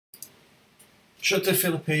Should the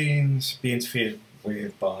Philippines be interfered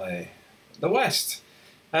with by the West?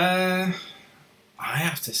 I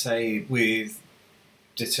have to say, with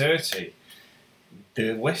Duterte,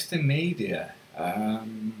 the Western media were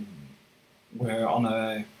on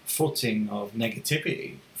a footing of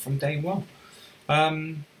negativity from day one.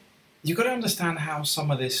 You've got to understand how some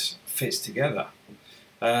of this fits together.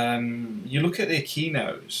 You look at their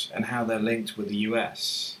keynotes and how they're linked with the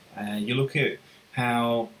US. You look at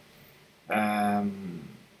how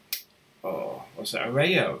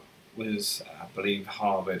Areo was, I believe,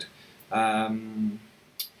 Harvard.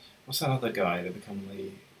 What's that other guy that became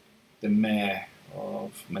the mayor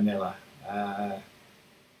of Manila?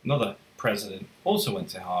 Another president also went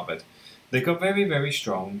to Harvard. They've got very, very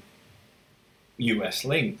strong US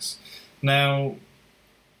links. Now,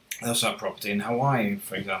 they also have property in Hawaii,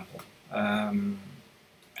 for example. Ira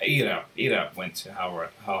went to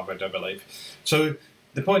Harvard, I believe. So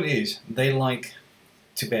the point is, they like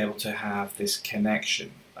to be able to have this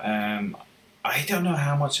connection. I don't know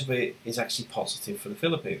how much of it is actually positive for the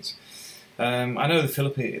Philippines. I know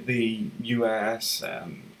the US,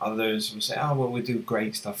 others will say, oh, well, we do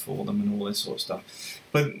great stuff for them and all this sort of stuff.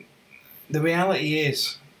 But the reality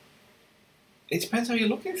is, it depends how you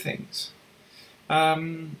look at things.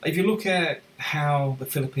 If you look at how the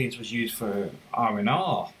Philippines was used for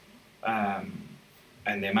R&R,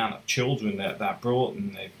 and the amount of children that brought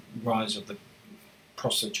and the rise of the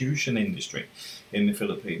prostitution industry in the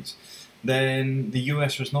Philippines, then the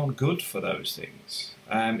US was not good for those things.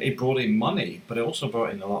 It brought in money, but it also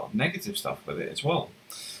brought in a lot of negative stuff with it as well.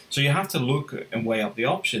 So you have to look and weigh up the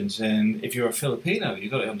options, and if you're a Filipino,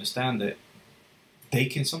 you've got to understand that they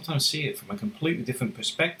can sometimes see it from a completely different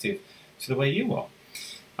perspective to the way you are.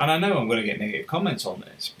 And I know I'm going to get negative comments on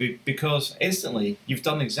this, because instantly you've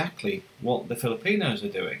done exactly what the Filipinos are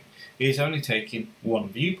doing. It's only taking one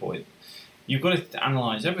viewpoint. You've got to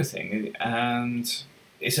analyse everything, and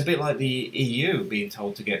it's a bit like the EU being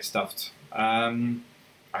told to get stuffed.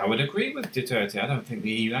 I would agree with Duterte. I don't think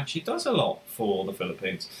the EU actually does a lot for the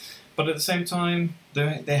Philippines. But at the same time,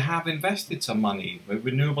 they have invested some money with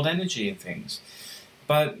renewable energy and things.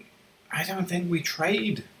 But I don't think we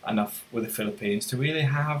trade enough with the Philippines to really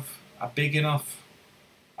have a big enough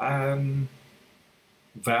value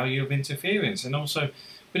of interference. And also,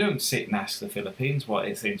 we don't sit and ask the Philippines what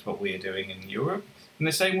it thinks what we are doing in Europe. In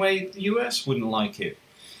the same way, the US wouldn't like it.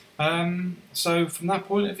 So from that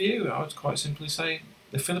point of view, I would quite simply say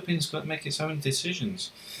the Philippines got to make its own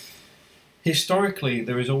decisions. Historically,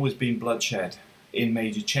 there has always been bloodshed in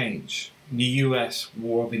major change. The US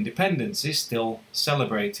War of Independence is still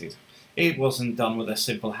celebrated. It wasn't done with a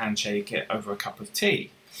simple handshake over a cup of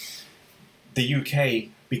tea. The UK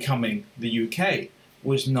becoming the UK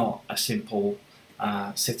was not a simple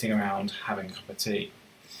sitting around having a cup of tea.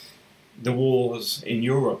 The wars in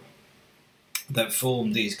Europe that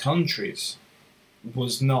formed these countries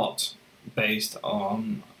was not based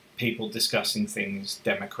on people discussing things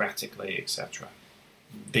democratically, etc.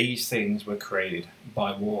 These things were created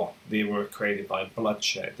by war. They were created by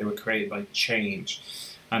bloodshed. They were created by change.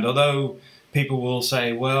 And although people will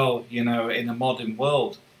say, well, you know, in a modern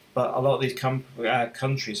world, but a lot of these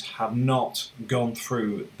countries have not gone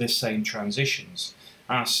through the same transitions.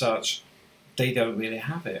 As such, they don't really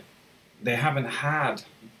have it. They haven't had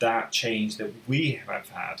that change that we have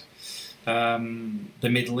had. The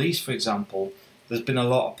Middle East, for example, there's been a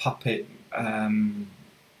lot of puppet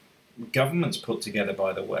governments put together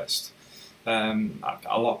by the West. A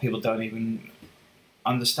lot of people don't even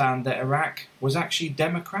understand that Iraq was actually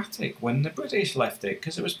democratic when the British left it,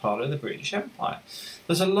 because it was part of the British Empire.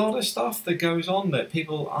 There's a lot of stuff that goes on that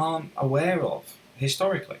people aren't aware of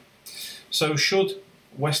historically. So should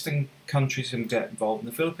Western countries get involved in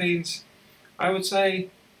the Philippines? I would say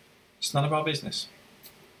it's none of our business.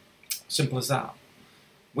 Simple as that.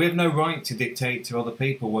 We have no right to dictate to other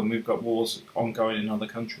people when we've got wars ongoing in other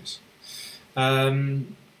countries. But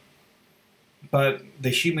the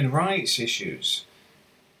human rights issues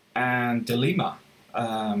and dilemma,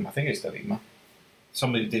 I think it's dilemma,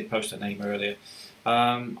 somebody did post a name earlier,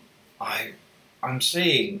 I'm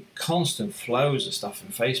seeing constant flows of stuff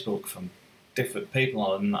on Facebook from different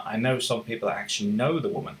people, and I know some people that actually know the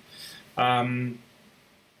woman. I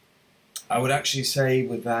would actually say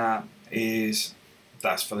with that is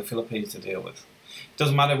that's for the Philippines to deal with. It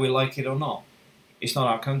doesn't matter if we like it or not. It's not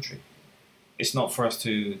our country. It's not for us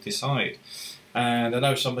to decide. And I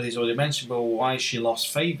know somebody's already mentioned, well, why she lost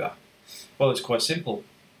favour. Well, it's quite simple.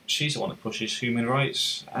 She's the one that pushes human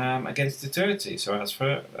rights against Duterte. So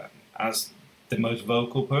as the most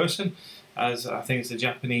vocal person, as I think it's the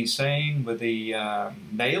Japanese saying with the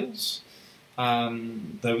nails,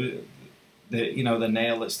 the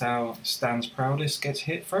nail that stands proudest gets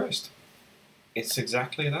hit first. It's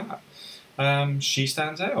exactly that. She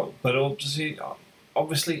stands out, but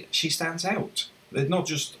obviously she stands out. They're not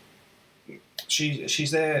just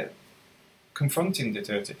she's there confronting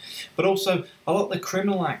Duterte, but also a lot of the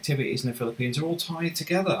criminal activities in the Philippines are all tied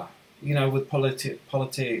together. With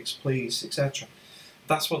politics, police, etc.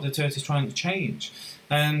 That's what Duterte is trying to change,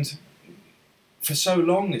 and for so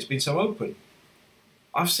long it's been so open.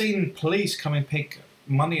 I've seen police come and pick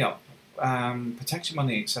money up, protection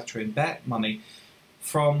money, etc., and bet money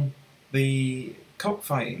from the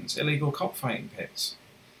cockfightings, illegal cockfighting pits.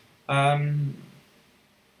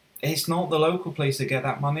 It's not the local police that get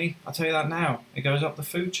that money, I'll tell you that now. It goes up the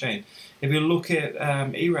food chain. If you look at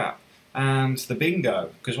ERAP and the bingo,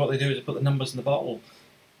 because what they do is they put the numbers in the bottle,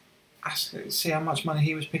 see how much money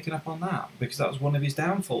he was picking up on that, because that was one of his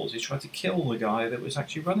downfalls. He tried to kill the guy that was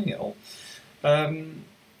actually running it all.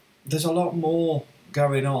 There's a lot more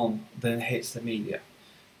going on than hits the media.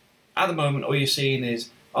 At the moment, all you're seeing is,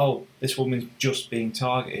 oh, this woman's just being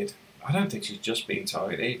targeted. I don't think she's just being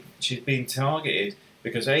targeted. She's being targeted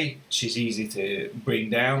because A, she's easy to bring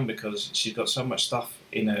down because she's got so much stuff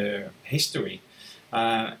in her history,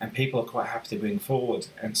 and people are quite happy to bring forward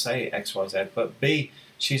and say X, Y, Z. But B,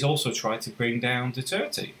 she's also tried to bring down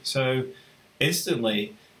Duterte. So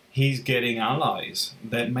instantly, he's getting allies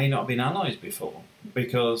that may not have been allies before,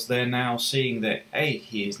 because they're now seeing that A,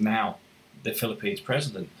 he is now the Philippines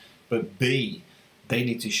president, but B, they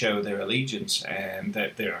need to show their allegiance and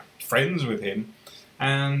that they're friends with him,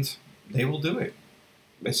 and they will do it.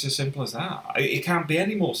 It's as simple as that. It can't be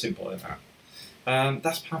any more simple than that.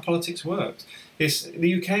 That's how politics works. It's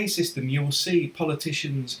the UK system. You will see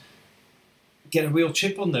politicians get a real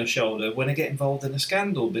chip on their shoulder when they get involved in a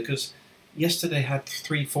scandal, because yesterday they had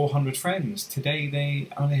 300-400 friends. Today they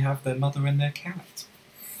only have their mother and their cat.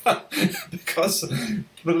 Because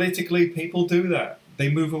politically people do that. They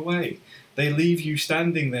move away. They leave you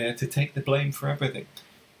standing there to take the blame for everything.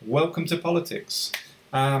 Welcome to politics.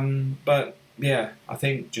 But yeah, I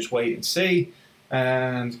think just wait and see.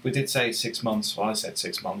 And we did say 6 months. Well, I said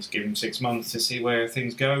 6 months. Give him 6 months to see where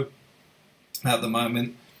things go. At the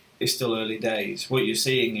moment, it's still early days. What you're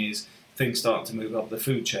seeing is things start to move up the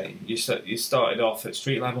food chain. You started off at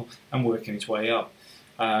street level and working its way up.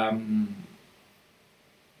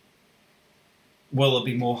 Will there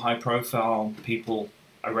be more high-profile people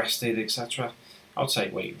arrested, etc.? I would say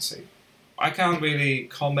wait and see. I can't really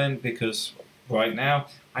comment because right now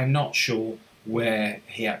I'm not sure where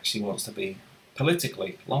he actually wants to be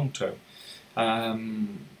politically long-term.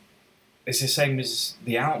 It's the same as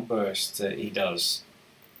the outburst that he does,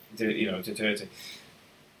 Duterte.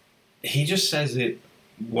 He just says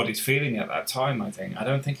what he's feeling at that time, I think. I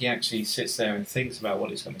don't think he actually sits there and thinks about what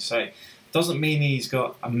he's going to say. Doesn't mean he's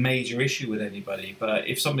got a major issue with anybody, but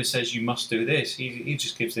if somebody says you must do this, he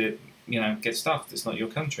just gives it, get stuffed. It's not your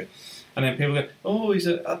country. And then people go, oh, he's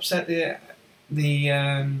upset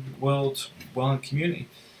the world community.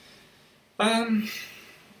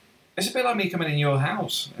 It's a bit like me coming in your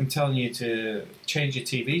house and telling you to change your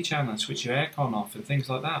TV channel and switch your aircon off and things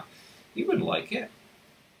like that. You wouldn't like it.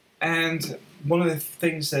 And one of the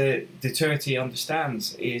things that Duterte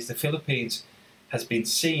understands is the Philippines has been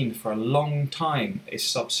seen for a long time as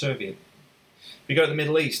subservient. If you go to the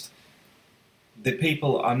Middle East, the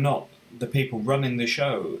people are not the people running the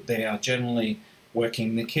show. They are generally working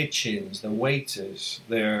in the kitchens, the waiters,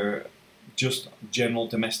 they're just general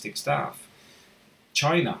domestic staff.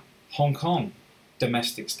 China, Hong Kong,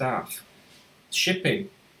 domestic staff. Shipping,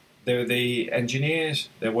 they're the engineers,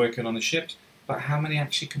 they're working on the ships, but how many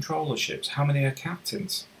actually control the ships? How many are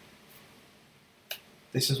captains?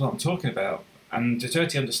 This is what I'm talking about. And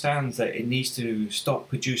Duterte understands that it needs to stop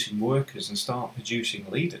producing workers and start producing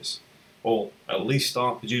leaders, or at least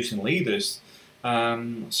start producing leaders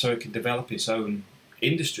so it can develop its own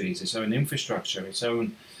industries, its own infrastructure, its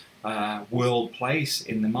own world place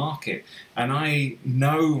in the market. And I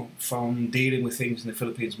know from dealing with things in the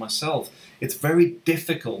Philippines myself, it's very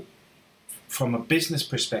difficult from a business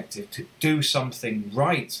perspective to do something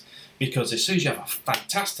right, because as soon as you have a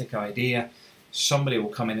fantastic idea, somebody will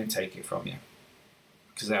come in and take it from you.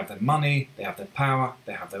 Because they have the money, they have the power,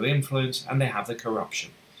 they have their influence, and they have the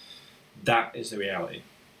corruption. That is the reality.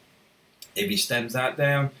 If he stems that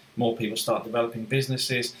down, more people start developing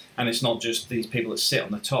businesses, and it's not just these people that sit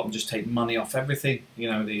on the top and just take money off everything,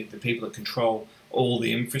 the people that control all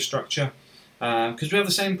the infrastructure. Because we have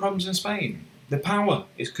the same problems in Spain. The power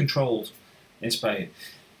is controlled in Spain.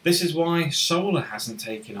 This is why solar hasn't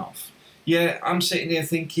taken off. Yeah, I'm sitting here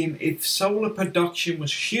thinking, if solar production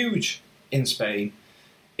was huge in Spain,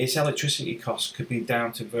 its electricity costs could be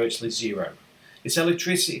down to virtually zero. Its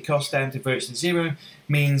electricity cost down to virtually zero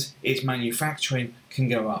means its manufacturing can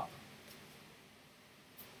go up.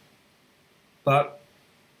 But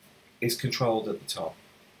it's controlled at the top.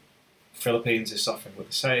 Philippines is suffering with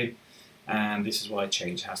the same, and this is why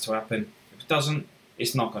change has to happen. If it doesn't,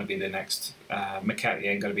 it's not going to be the next Makati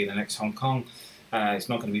ain't going to be the next Hong Kong. It's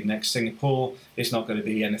not going to be the next Singapore. It's not going to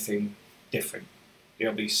be anything different.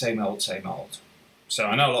 It'll be same old, same old. So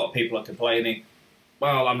I know a lot of people are complaining,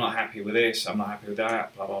 well, I'm not happy with this, I'm not happy with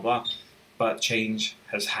that, blah, blah, blah. But change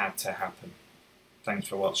has had to happen. Thanks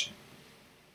for watching.